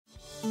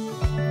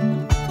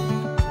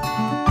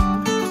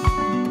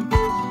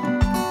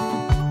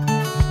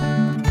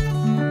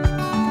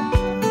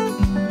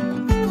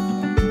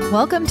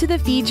Welcome to the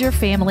Feed Your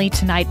Family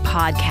Tonight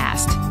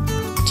podcast.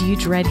 Do you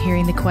dread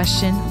hearing the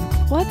question,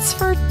 what's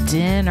for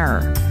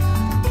dinner?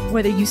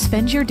 Whether you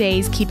spend your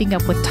days keeping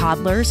up with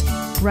toddlers,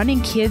 running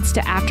kids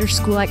to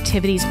after-school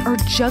activities, or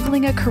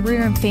juggling a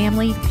career and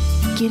family,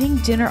 getting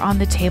dinner on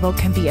the table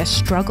can be a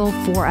struggle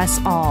for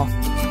us all.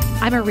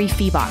 I'm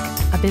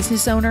Mariefiebach, a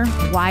business owner,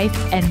 wife,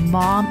 and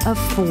mom of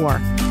 4.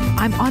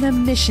 I'm on a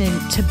mission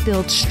to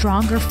build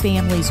stronger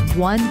families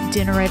one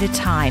dinner at a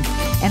time,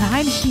 and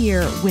I'm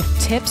here with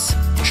tips,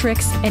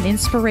 tricks, and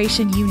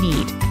inspiration you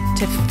need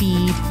to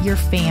feed your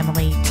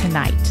family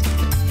tonight.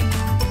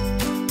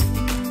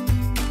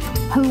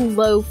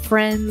 Hello,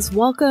 friends.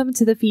 Welcome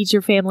to the Feed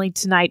Your Family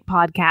Tonight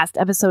podcast,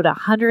 episode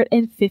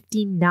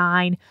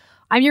 159.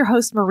 I'm your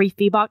host,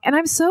 Mariefiebach, and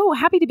I'm so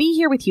happy to be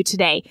here with you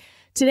today.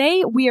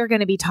 Today, we are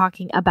going to be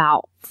talking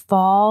about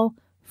fall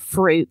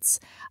fruits.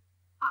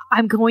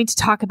 I'm going to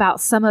talk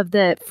about some of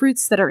the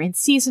fruits that are in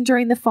season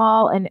during the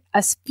fall, and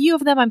a few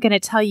of them I'm going to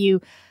tell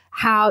you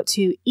how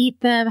to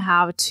eat them,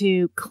 how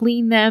to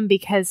clean them,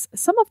 because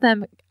some of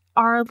them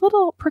are a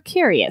little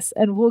precarious,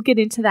 and we'll get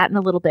into that in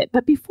a little bit.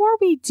 But before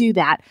we do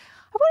that,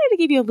 I wanted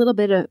to give you a little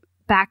bit of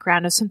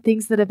background of some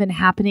things that have been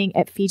happening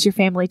at Feed Your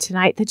Family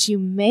Tonight that you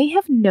may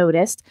have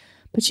noticed,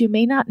 but you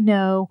may not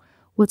know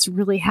what's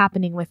really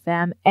happening with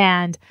them.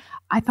 And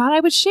I thought I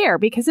would share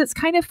because it's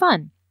kind of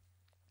fun.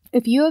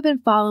 If you have been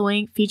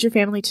following Feed Your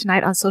Family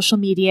Tonight on social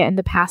media in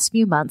the past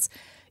few months,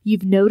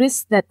 you've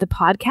noticed that the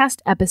podcast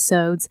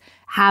episodes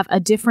have a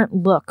different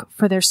look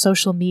for their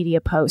social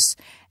media posts.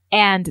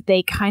 And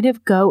they kind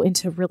of go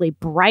into really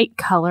bright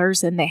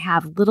colors and they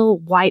have little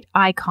white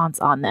icons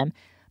on them.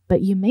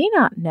 But you may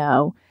not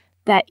know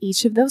that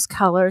each of those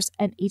colors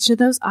and each of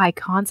those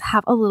icons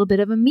have a little bit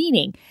of a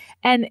meaning.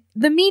 And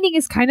the meaning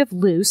is kind of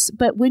loose,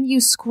 but when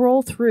you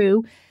scroll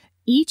through,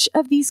 each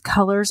of these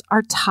colors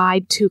are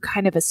tied to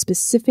kind of a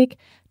specific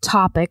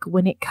topic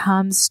when it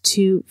comes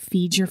to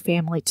Feed Your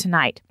Family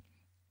Tonight.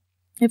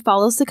 It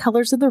follows the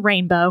colors of the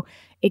rainbow.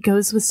 It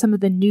goes with some of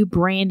the new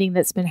branding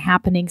that's been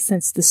happening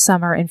since the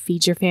summer in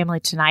Feed Your Family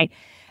Tonight.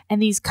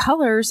 And these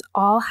colors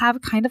all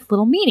have kind of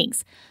little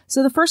meanings.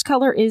 So the first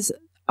color is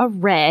a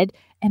red,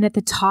 and at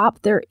the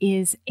top there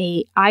is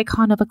a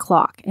icon of a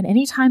clock. And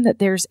anytime that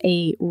there's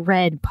a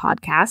red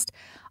podcast,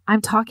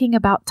 I'm talking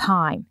about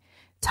time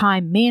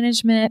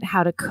management,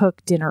 how to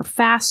cook dinner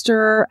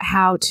faster,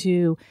 how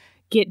to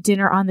get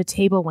dinner on the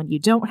table when you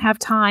don't have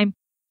time.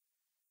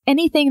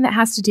 Anything that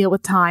has to deal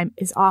with time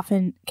is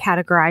often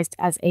categorized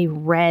as a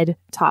red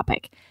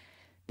topic.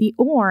 The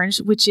orange,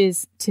 which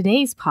is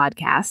today's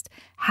podcast,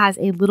 has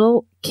a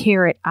little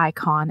carrot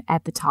icon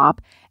at the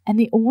top. And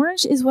the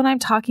orange is when I'm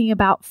talking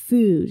about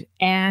food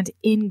and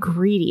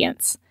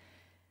ingredients.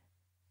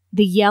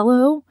 The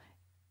yellow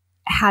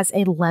has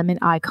a lemon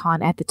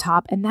icon at the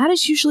top, and that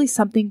is usually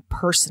something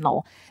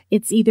personal.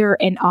 It's either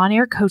an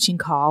on-air coaching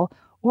call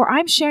or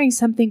I'm sharing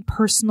something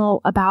personal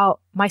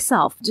about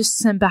myself, just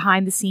some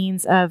behind the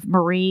scenes of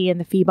Marie and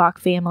the Fiebach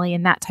family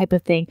and that type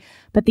of thing.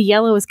 But the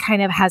yellow is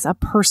kind of has a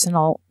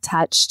personal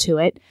touch to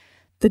it.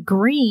 The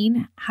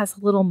green has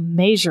a little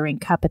measuring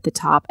cup at the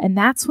top, and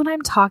that's when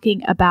I'm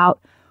talking about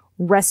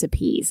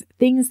recipes,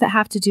 things that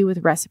have to do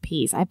with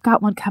recipes. I've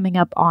got one coming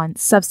up on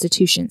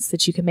substitutions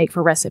that you can make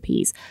for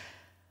recipes.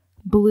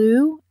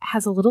 Blue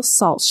has a little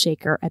salt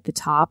shaker at the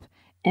top,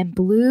 and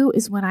blue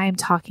is when I am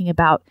talking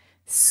about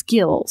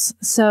skills.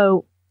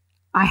 So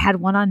I had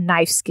one on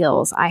knife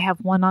skills. I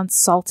have one on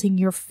salting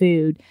your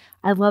food.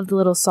 I love the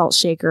little salt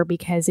shaker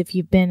because if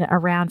you've been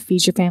around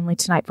Feed Your Family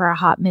Tonight for a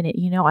hot minute,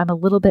 you know I'm a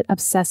little bit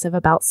obsessive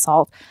about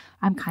salt.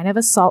 I'm kind of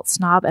a salt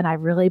snob, and I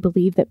really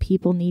believe that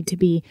people need to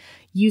be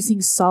using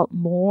salt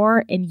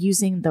more and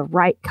using the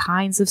right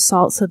kinds of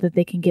salt so that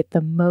they can get the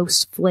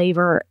most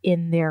flavor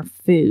in their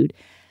food.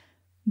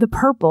 The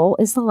purple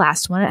is the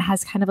last one. It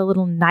has kind of a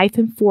little knife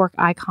and fork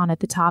icon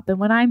at the top. And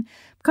when I've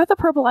got the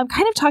purple, I'm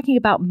kind of talking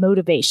about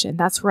motivation.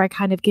 That's where I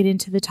kind of get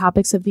into the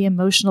topics of the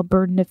emotional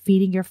burden of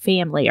feeding your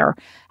family or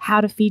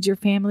how to feed your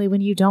family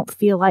when you don't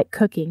feel like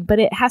cooking. But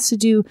it has to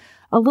do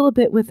a little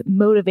bit with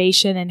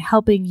motivation and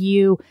helping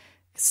you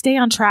stay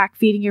on track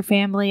feeding your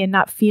family and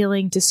not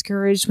feeling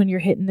discouraged when you're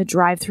hitting the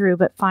drive-thru,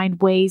 but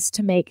find ways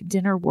to make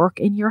dinner work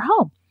in your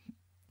home.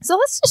 So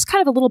let's just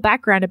kind of a little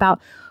background about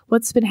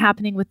what's been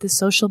happening with the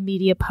social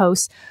media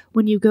posts.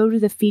 When you go to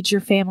the Feed Your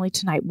Family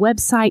Tonight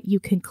website, you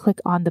can click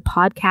on the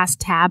podcast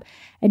tab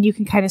and you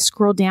can kind of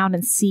scroll down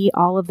and see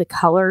all of the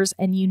colors.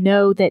 And you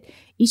know that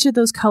each of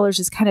those colors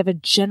is kind of a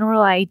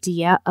general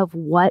idea of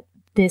what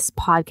this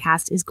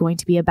podcast is going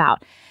to be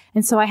about.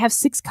 And so I have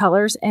 6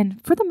 colors,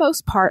 and for the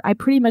most part, I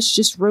pretty much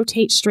just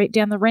rotate straight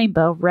down the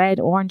rainbow: red,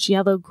 orange,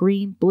 yellow,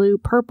 green, blue,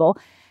 purple.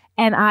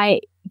 And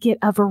I get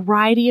a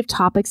variety of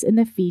topics in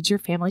the Feed Your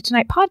Family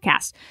Tonight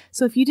podcast.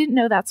 So if you didn't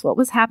know that's what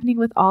was happening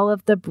with all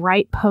of the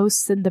bright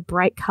posts and the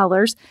bright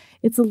colors,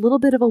 it's a little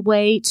bit of a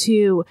way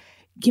to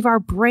give our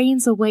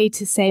brains a way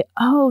to say,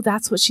 oh,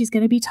 that's what she's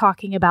going to be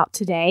talking about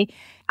today.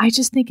 I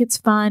just think it's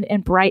fun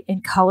and bright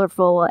and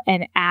colorful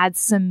and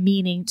adds some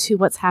meaning to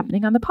what's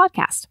happening on the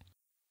podcast.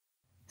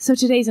 So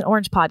today's an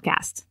orange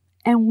podcast.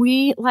 and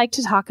we like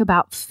to talk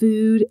about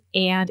food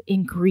and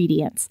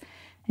ingredients.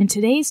 And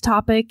today's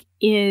topic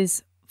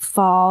is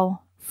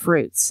fall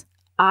fruits.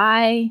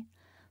 I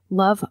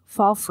love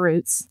fall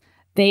fruits.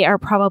 They are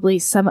probably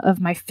some of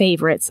my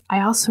favorites.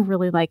 I also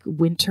really like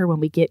winter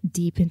when we get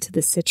deep into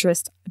the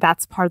citrus.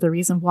 That's part of the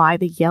reason why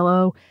the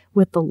yellow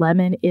with the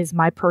lemon is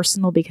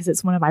because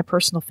it's one of my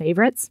personal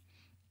favorites.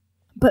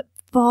 But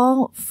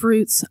fall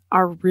fruits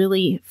are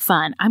really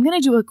fun. I'm going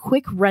to do a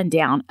quick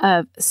rundown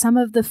of some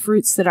of the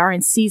fruits that are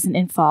in season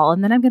in fall,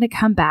 and then I'm going to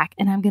come back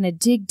and I'm going to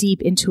dig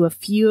deep into a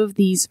few of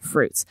these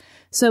fruits.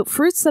 So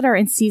fruits that are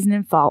in season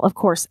in fall, of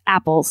course,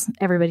 apples.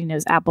 Everybody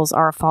knows apples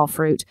are a fall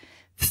fruit.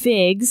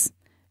 Figs.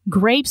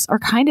 Grapes are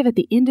kind of at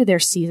the end of their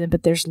season,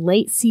 but there's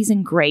late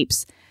season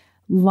grapes.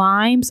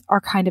 Limes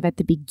are kind of at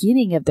the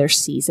beginning of their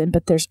season,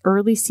 but there's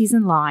early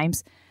season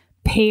limes.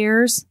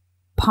 Pears,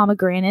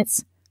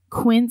 pomegranates,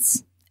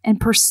 quince,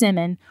 and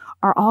persimmon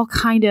are all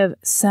kind of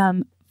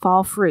some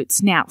fall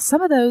fruits. Now,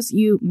 some of those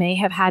you may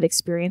have had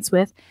experience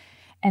with,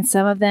 and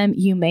some of them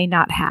you may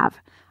not have.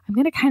 I'm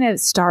going to kind of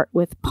start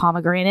with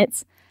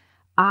pomegranates.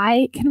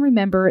 I can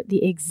remember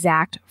the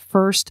exact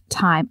first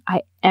time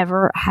I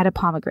ever had a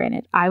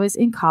pomegranate. I was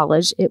in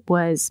college. It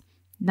was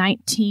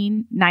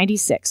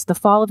 1996, the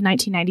fall of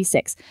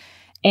 1996.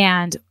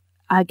 And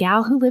a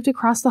gal who lived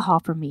across the hall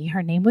from me,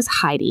 her name was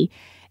Heidi,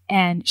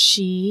 and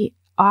she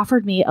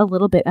offered me a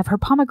little bit of her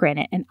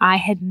pomegranate. And I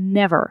had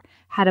never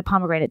had a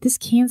pomegranate. This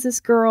Kansas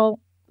girl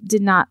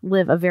did not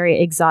live a very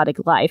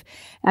exotic life.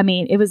 I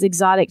mean, it was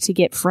exotic to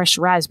get fresh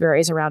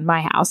raspberries around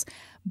my house,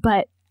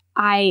 but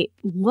I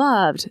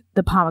loved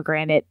the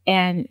pomegranate,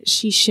 and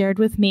she shared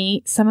with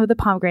me some of the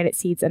pomegranate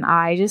seeds, and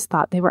I just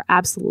thought they were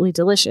absolutely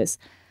delicious.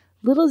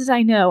 Little did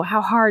I know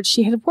how hard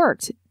she had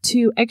worked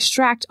to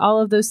extract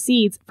all of those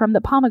seeds from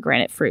the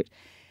pomegranate fruit.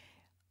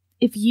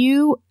 If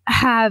you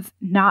have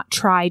not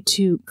tried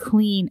to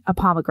clean a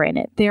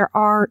pomegranate, there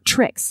are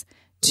tricks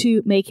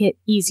to make it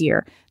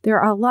easier. There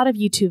are a lot of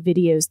YouTube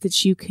videos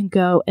that you can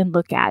go and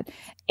look at,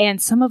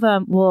 and some of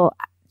them will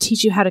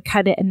teach you how to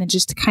cut it and then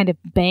just to kind of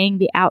bang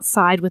the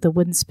outside with a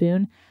wooden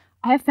spoon.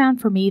 I have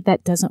found for me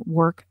that doesn't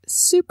work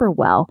super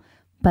well,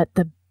 but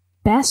the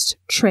best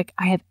trick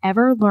I have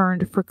ever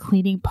learned for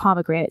cleaning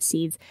pomegranate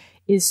seeds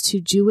is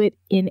to do it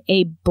in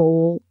a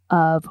bowl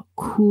of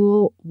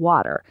cool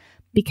water.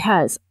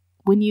 Because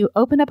when you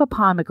open up a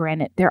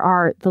pomegranate, there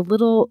are the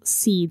little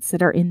seeds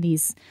that are in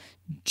these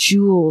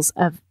jewels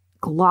of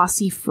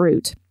glossy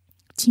fruit,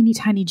 teeny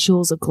tiny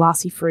jewels of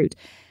glossy fruit.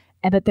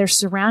 But they're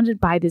surrounded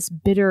by this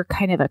bitter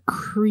kind of a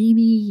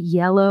creamy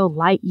yellow,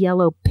 light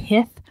yellow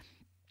pith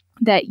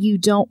that you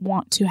don't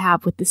want to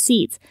have with the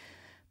seeds.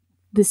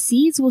 The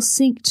seeds will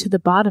sink to the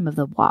bottom of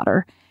the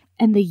water,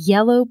 and the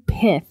yellow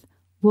pith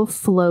will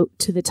float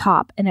to the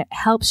top, and it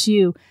helps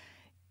you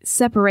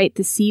separate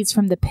the seeds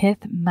from the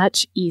pith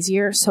much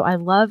easier. So I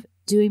love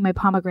doing my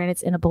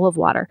pomegranates in a bowl of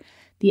water.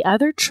 The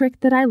other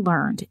trick that I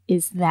learned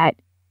is that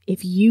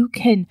if you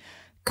can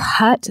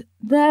cut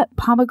the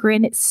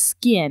pomegranate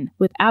skin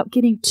without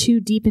getting too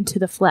deep into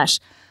the flesh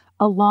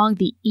along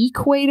the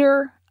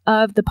equator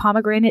of the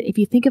pomegranate. If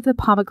you think of the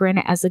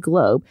pomegranate as a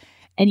globe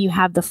and you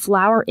have the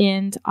flower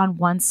end on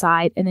one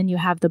side and then you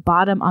have the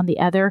bottom on the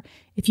other,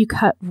 if you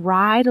cut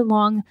right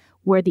along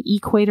where the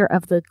equator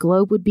of the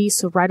globe would be,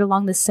 so right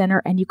along the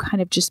center, and you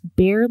kind of just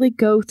barely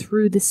go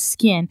through the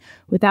skin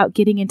without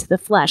getting into the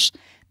flesh,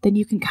 then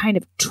you can kind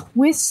of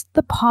twist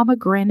the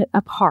pomegranate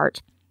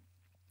apart.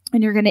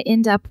 And you're going to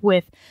end up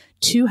with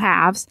two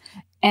halves,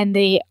 and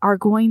they are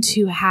going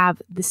to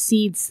have the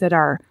seeds that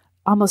are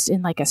almost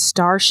in like a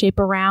star shape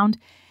around,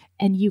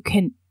 and you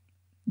can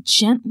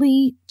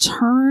gently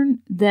turn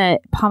the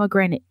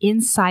pomegranate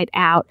inside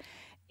out,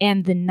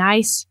 and the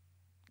nice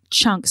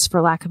chunks,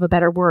 for lack of a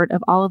better word,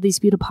 of all of these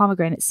beautiful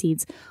pomegranate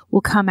seeds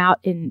will come out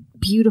in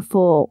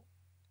beautiful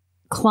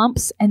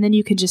clumps, and then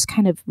you can just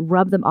kind of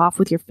rub them off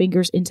with your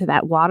fingers into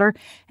that water.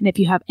 And if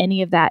you have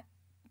any of that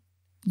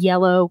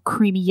yellow,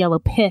 creamy yellow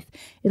pith,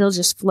 it'll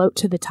just float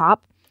to the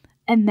top.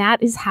 And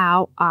that is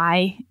how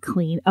I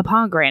clean a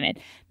pomegranate.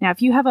 Now,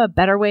 if you have a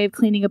better way of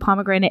cleaning a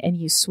pomegranate and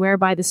you swear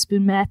by the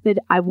spoon method,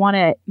 I want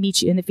to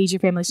meet you in the Feed Your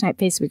Family Tonight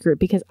Facebook group,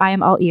 because I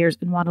am all ears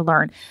and want to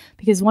learn.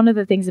 Because one of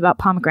the things about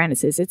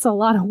pomegranates is it's a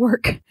lot of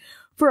work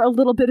for a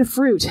little bit of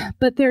fruit,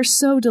 but they're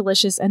so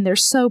delicious and they're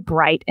so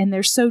bright and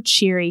they're so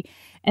cheery.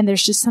 And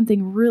there's just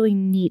something really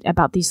neat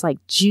about these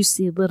like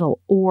juicy little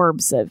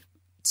orbs of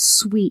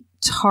sweet,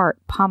 tart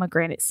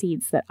pomegranate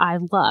seeds that I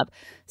love.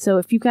 So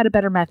if you've got a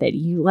better method,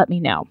 you let me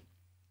know.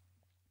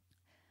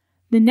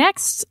 The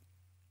next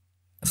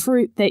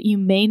fruit that you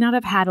may not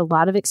have had a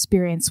lot of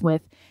experience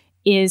with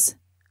is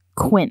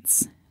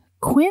quince.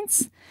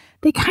 Quince,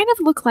 they kind of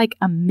look like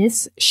a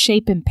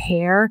misshapen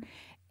pear,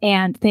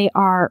 and they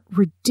are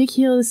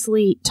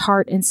ridiculously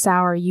tart and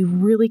sour. You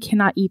really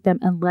cannot eat them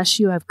unless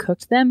you have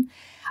cooked them.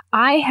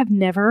 I have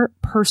never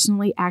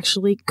personally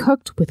actually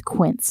cooked with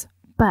quince,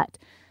 but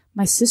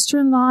my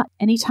sister-in-law,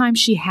 anytime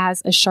she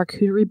has a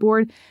charcuterie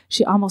board,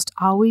 she almost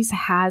always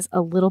has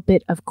a little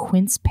bit of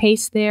quince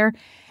paste there.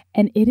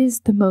 And it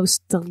is the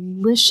most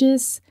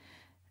delicious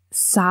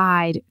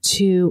side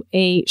to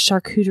a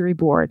charcuterie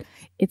board.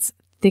 It's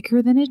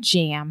thicker than a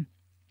jam.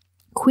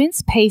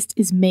 Quince paste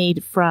is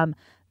made from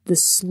the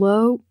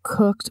slow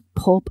cooked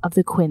pulp of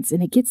the quince,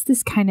 and it gets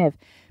this kind of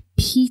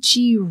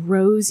peachy,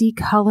 rosy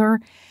color.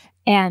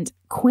 And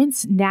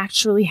quince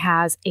naturally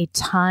has a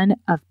ton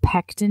of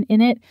pectin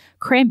in it.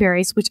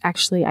 Cranberries, which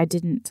actually I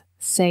didn't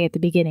say at the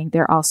beginning,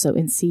 they're also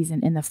in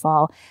season in the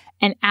fall.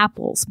 And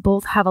apples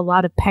both have a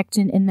lot of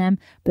pectin in them,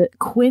 but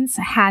quince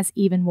has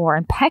even more.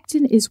 And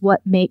pectin is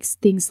what makes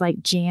things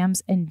like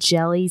jams and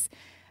jellies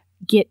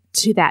get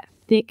to that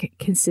thick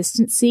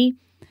consistency.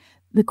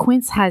 The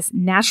quince has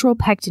natural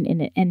pectin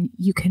in it, and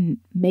you can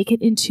make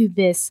it into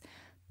this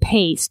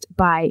paste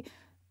by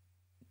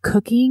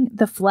cooking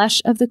the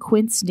flesh of the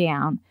quince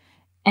down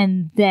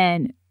and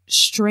then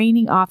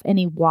straining off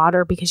any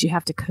water, because you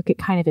have to cook it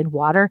kind of in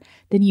water.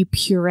 Then you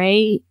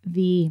puree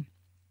the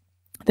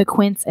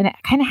quince, and it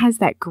kind of has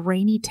that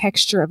grainy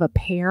texture of a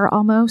pear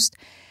almost,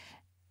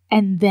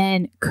 and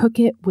then cook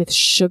it with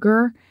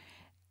sugar.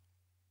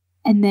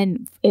 And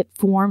then it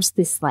forms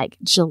this like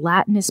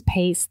gelatinous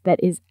paste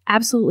that is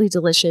absolutely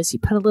delicious. You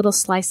put a little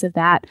slice of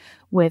that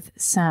with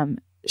some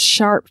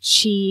sharp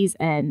cheese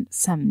and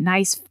some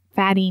nice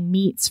fatty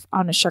meats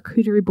on a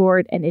charcuterie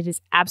board, and it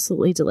is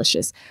absolutely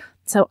delicious.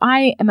 So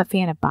I am a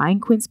fan of buying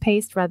quince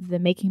paste rather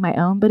than making my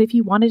own. But if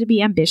you wanted to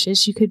be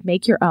ambitious, you could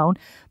make your own.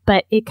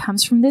 But it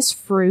comes from this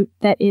fruit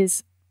that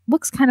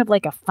looks kind of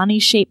like a funny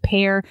shaped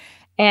pear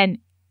and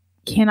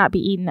cannot be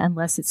eaten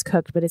unless it's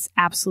cooked, but it's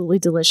absolutely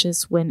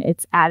delicious when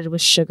it's added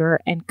with sugar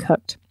and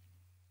cooked.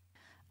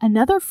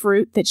 Another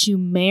fruit that you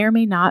may or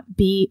may not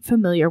be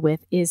familiar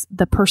with is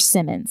the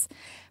persimmons.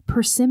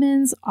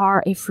 Persimmons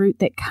are a fruit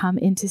that come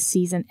into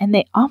season, and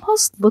they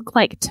almost look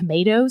like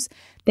tomatoes.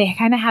 They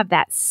kind of have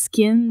that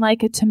skin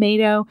like a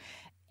tomato,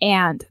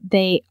 and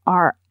they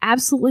are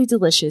absolutely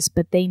delicious,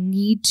 but they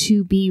need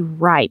to be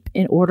ripe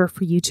in order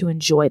for you to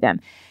enjoy them.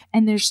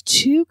 And there's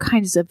two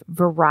kinds of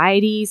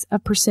varieties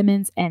of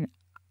persimmons, and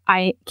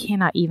I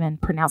cannot even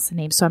pronounce the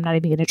name, so I'm not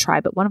even going to try,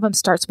 but one of them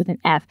starts with an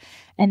F,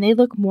 and they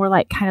look more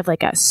like kind of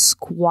like a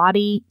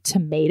squatty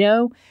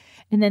tomato.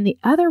 And then the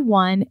other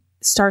one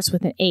starts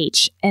with an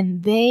H,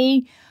 and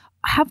they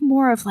have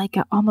more of like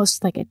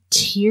almost like a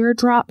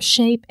teardrop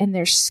shape, and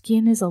their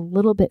skin is a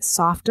little bit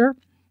softer.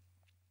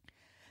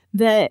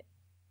 The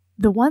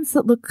ones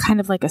that look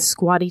kind of like a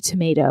squatty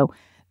tomato,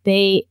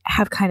 they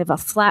have kind of a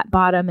flat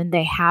bottom, and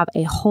they have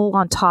a hole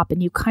on top,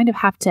 and you kind of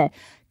have to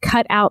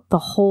cut out the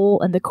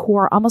hole and the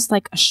core, almost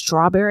like a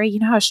strawberry. You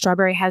know how a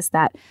strawberry has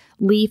that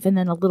leaf and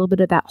then a little bit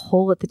of that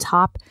hole at the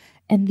top?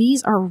 And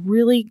these are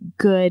really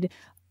good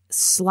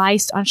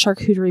sliced on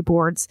charcuterie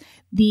boards.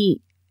 The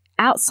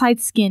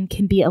outside skin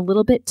can be a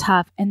little bit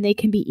tough, and they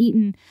can be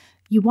eaten.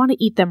 You want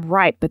to eat them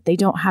ripe, but they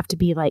don't have to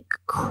be like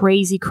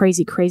crazy,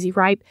 crazy, crazy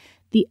ripe.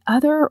 The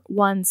other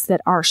ones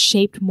that are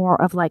shaped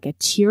more of like a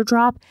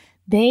teardrop,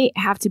 they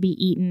have to be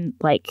eaten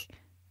like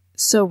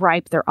so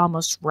ripe they're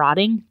almost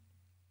rotting.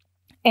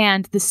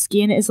 And the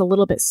skin is a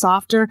little bit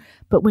softer,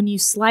 but when you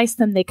slice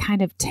them, they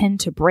kind of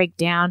tend to break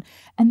down,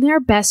 and they're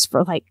best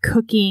for like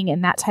cooking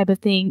and that type of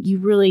thing.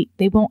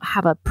 They won't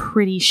have a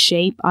pretty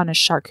shape on a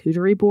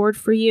charcuterie board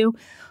for you,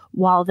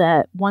 while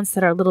the ones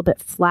that are a little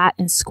bit flat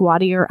and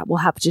squattier will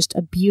have just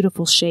a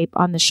beautiful shape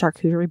on the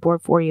charcuterie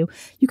board for you.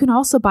 You can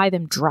also buy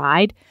them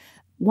dried.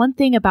 One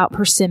thing about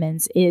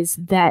persimmons is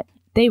that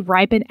they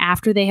ripen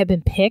after they have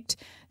been picked,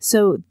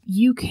 so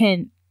you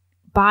can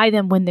buy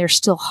them when they're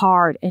still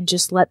hard and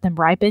just let them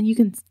ripen. You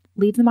can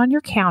leave them on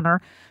your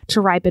counter to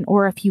ripen,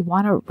 or if you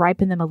want to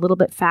ripen them a little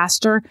bit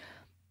faster,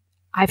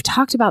 I've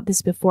talked about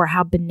this before,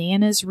 how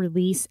bananas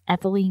release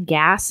ethylene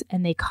gas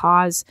and they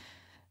cause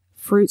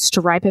fruits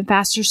to ripen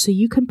faster. So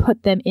you can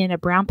put them in a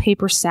brown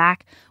paper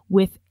sack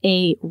with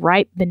a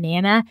ripe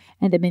banana,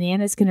 and the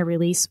banana is going to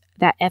release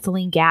that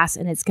ethylene gas,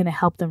 and it's going to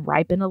help them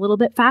ripen a little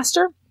bit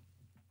faster.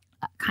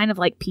 Kind of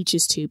like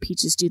peaches too.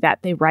 Peaches do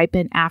that. They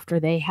ripen after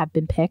they have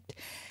been picked.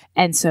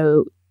 And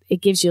so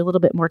it gives you a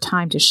little bit more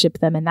time to ship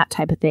them and that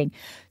type of thing.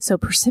 So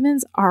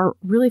persimmons are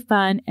really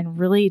fun and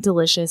really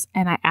delicious,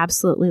 and I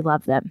absolutely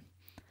love them.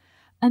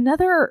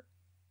 Another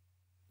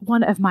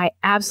one of my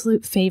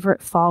absolute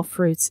favorite fall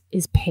fruits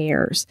is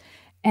pears.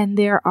 And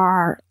there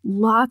are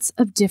lots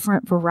of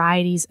different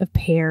varieties of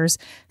pears.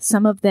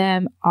 Some of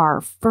them are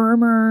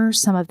firmer,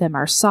 some of them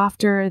are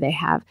softer. They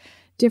have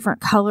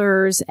different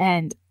colors.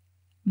 And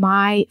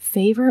my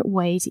favorite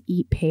way to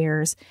eat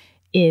pears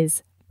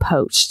is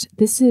poached.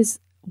 This is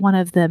one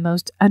of the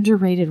most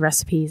underrated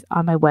recipes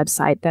on my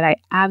website that I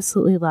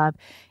absolutely love,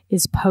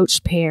 is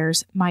poached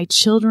pears. My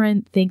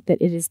children think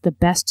that it is the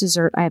best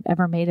dessert I have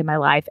ever made in my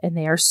life, and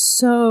they are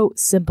so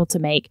simple to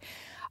make.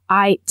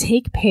 I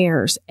take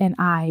pears and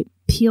I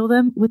peel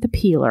them with a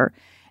peeler,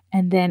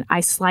 and then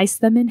I slice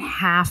them in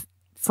half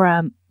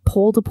from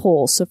pole to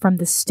pole, so from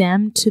the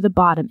stem to the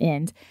bottom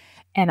end,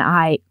 and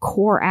I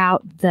core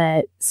out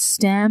the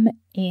stem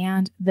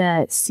and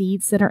the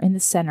seeds that are in the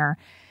center,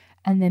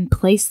 and then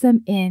place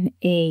them in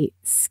a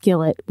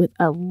skillet with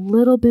a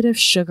little bit of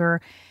sugar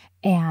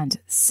and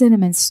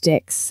cinnamon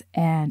sticks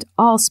and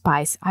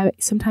allspice. I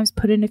sometimes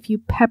put in a few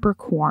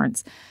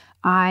peppercorns.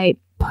 I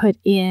put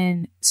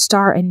in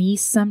star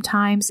anise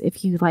sometimes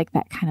if you like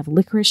that kind of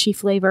licoricey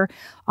flavor,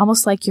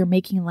 almost like you're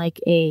making like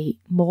a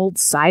mulled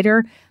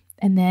cider.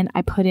 And then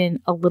I put in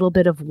a little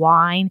bit of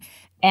wine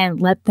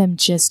and let them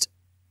just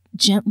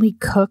gently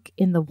cook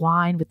in the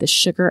wine with the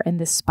sugar and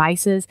the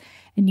spices.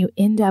 And you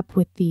end up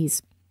with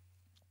these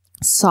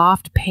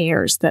soft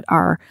pears that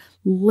are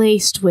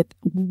laced with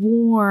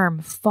warm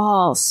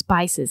fall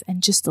spices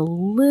and just a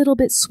little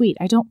bit sweet.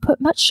 I don't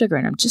put much sugar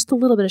in them, just a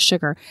little bit of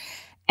sugar.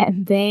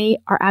 And they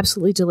are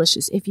absolutely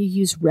delicious. If you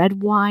use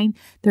red wine,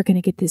 they're going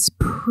to get this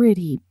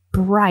pretty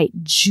bright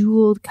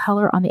jeweled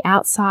color on the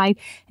outside.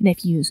 And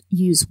if you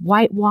use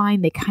white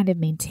wine, they kind of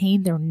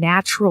maintain their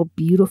natural,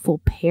 beautiful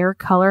pear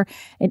color.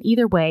 And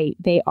either way,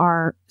 they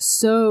are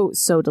so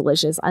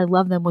delicious. I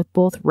love them with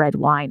both red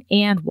wine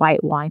and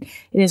white wine.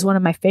 It is one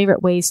of my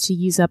favorite ways to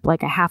use up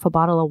like a half a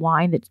bottle of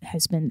wine that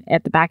has been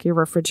at the back of your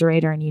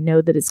refrigerator and you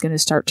know that it's going to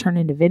start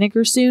turning to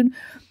vinegar soon.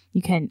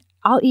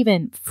 I'll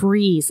even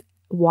freeze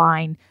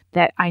wine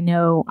that I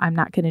know I'm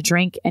not going to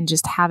drink and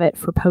just have it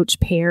for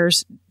poached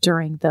pears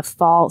during the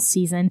fall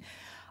season.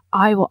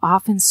 I will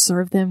often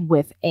serve them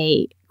with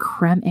a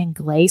creme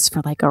anglaise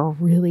for like a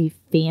really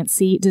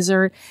fancy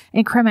dessert.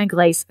 And creme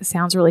anglaise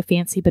sounds really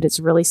fancy, but it's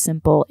really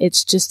simple.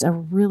 It's just a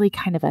really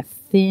kind of a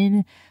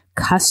thin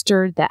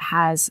custard that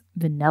has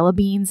vanilla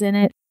beans in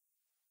it.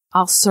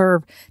 I'll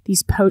serve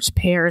these poached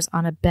pears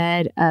on a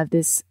bed of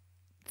this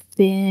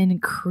thin,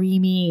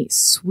 creamy,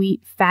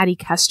 sweet, fatty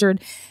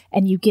custard,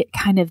 and you get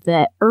kind of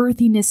the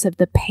earthiness of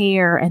the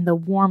pear and the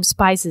warm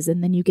spices,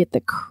 and then you get the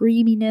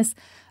creaminess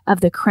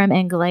of the creme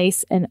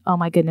anglaise. And oh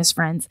my goodness,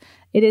 friends,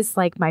 it is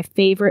like my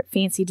favorite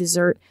fancy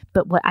dessert.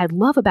 But what I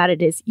love about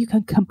it is you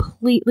can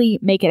completely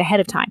make it ahead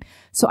of time.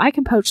 So I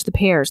can poach the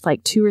pears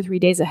like 2 or 3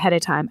 days ahead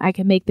of time. I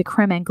can make the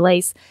creme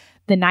anglaise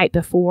the night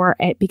before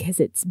because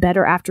it's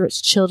better after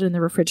it's chilled in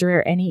the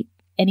refrigerator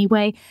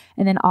anyway.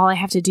 And then all I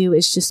have to do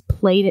is just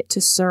plate it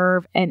to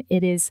serve. And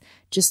it is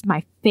just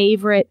my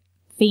favorite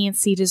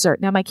fancy dessert.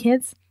 Now, my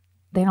kids,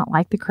 they don't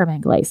like the creme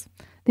anglaise.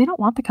 They don't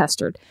want the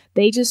custard.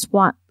 They just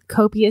want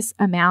copious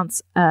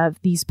amounts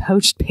of these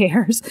poached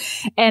pears.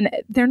 And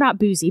they're not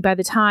boozy. By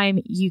the time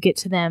you get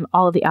to them,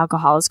 all of the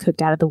alcohol is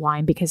cooked out of the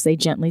wine because they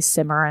gently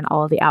simmer and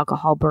all of the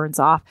alcohol burns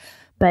off.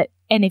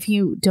 And if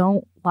you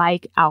don't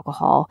like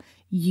alcohol,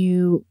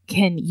 you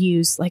can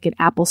use like an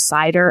apple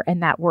cider,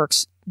 and that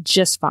works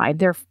just fine.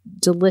 They're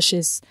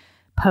delicious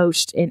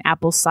poached in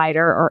apple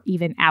cider or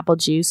even apple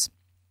juice.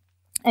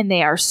 And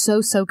they are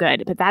so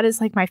good. But that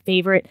is like my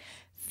favorite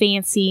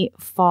fancy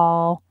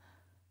fall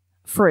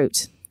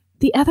fruit.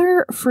 The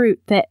other fruit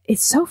that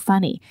is so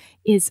funny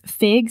is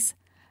figs.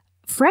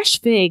 Fresh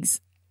figs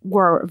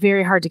were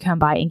very hard to come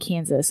by in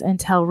Kansas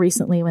until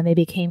recently when they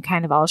became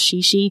kind of all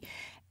shishy.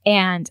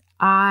 And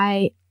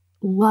I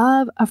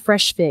love a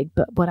fresh fig,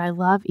 but what I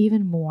love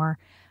even more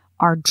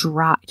are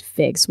dried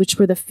figs, which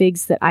were the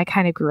figs that I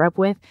kind of grew up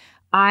with.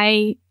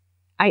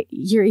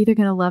 You're either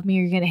going to love me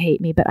or you're going to hate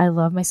me, but I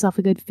love myself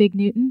a good fig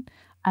Newton.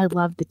 I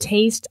love the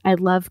taste. I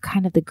love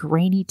kind of the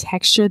grainy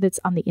texture that's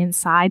on the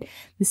inside.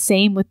 The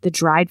same with the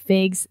dried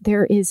figs.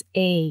 There is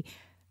a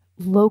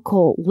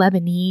local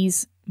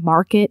Lebanese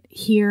market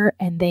here,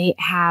 and they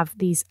have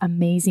these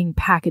amazing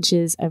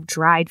packages of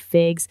dried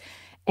figs.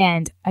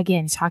 And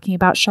again, talking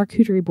about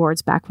charcuterie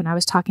boards back when I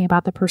was talking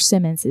about the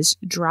persimmons, is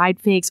dried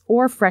figs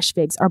or fresh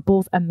figs are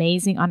both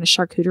amazing on a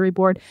charcuterie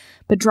board,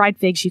 but dried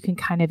figs you can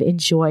kind of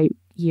enjoy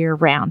year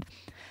round.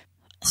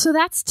 So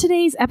that's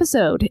today's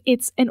episode.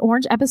 It's an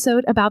orange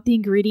episode about the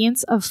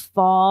ingredients of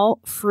fall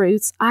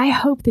fruits. I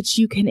hope that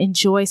you can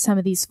enjoy some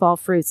of these fall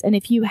fruits. And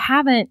if you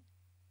haven't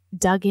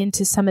dug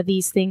into some of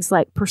these things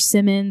like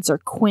persimmons or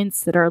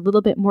quince that are a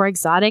little bit more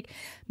exotic,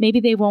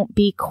 maybe they won't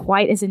be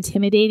quite as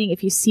intimidating.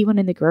 If you see one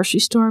in the grocery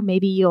store,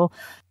 maybe you'll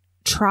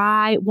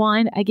try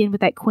one. Again,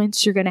 with that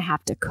quince, you're going to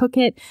have to cook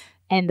it.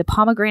 And the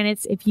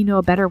pomegranates, if you know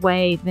a better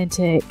way than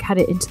to cut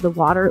it into the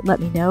water,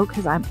 let me know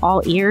because I'm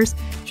all ears.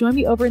 Join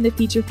me over in the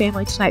Feed Your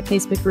Family Tonight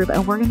Facebook group,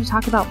 and we're going to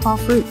talk about fall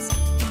fruits.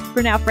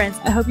 For now, friends,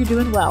 I hope you're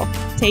doing well.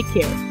 Take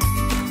care.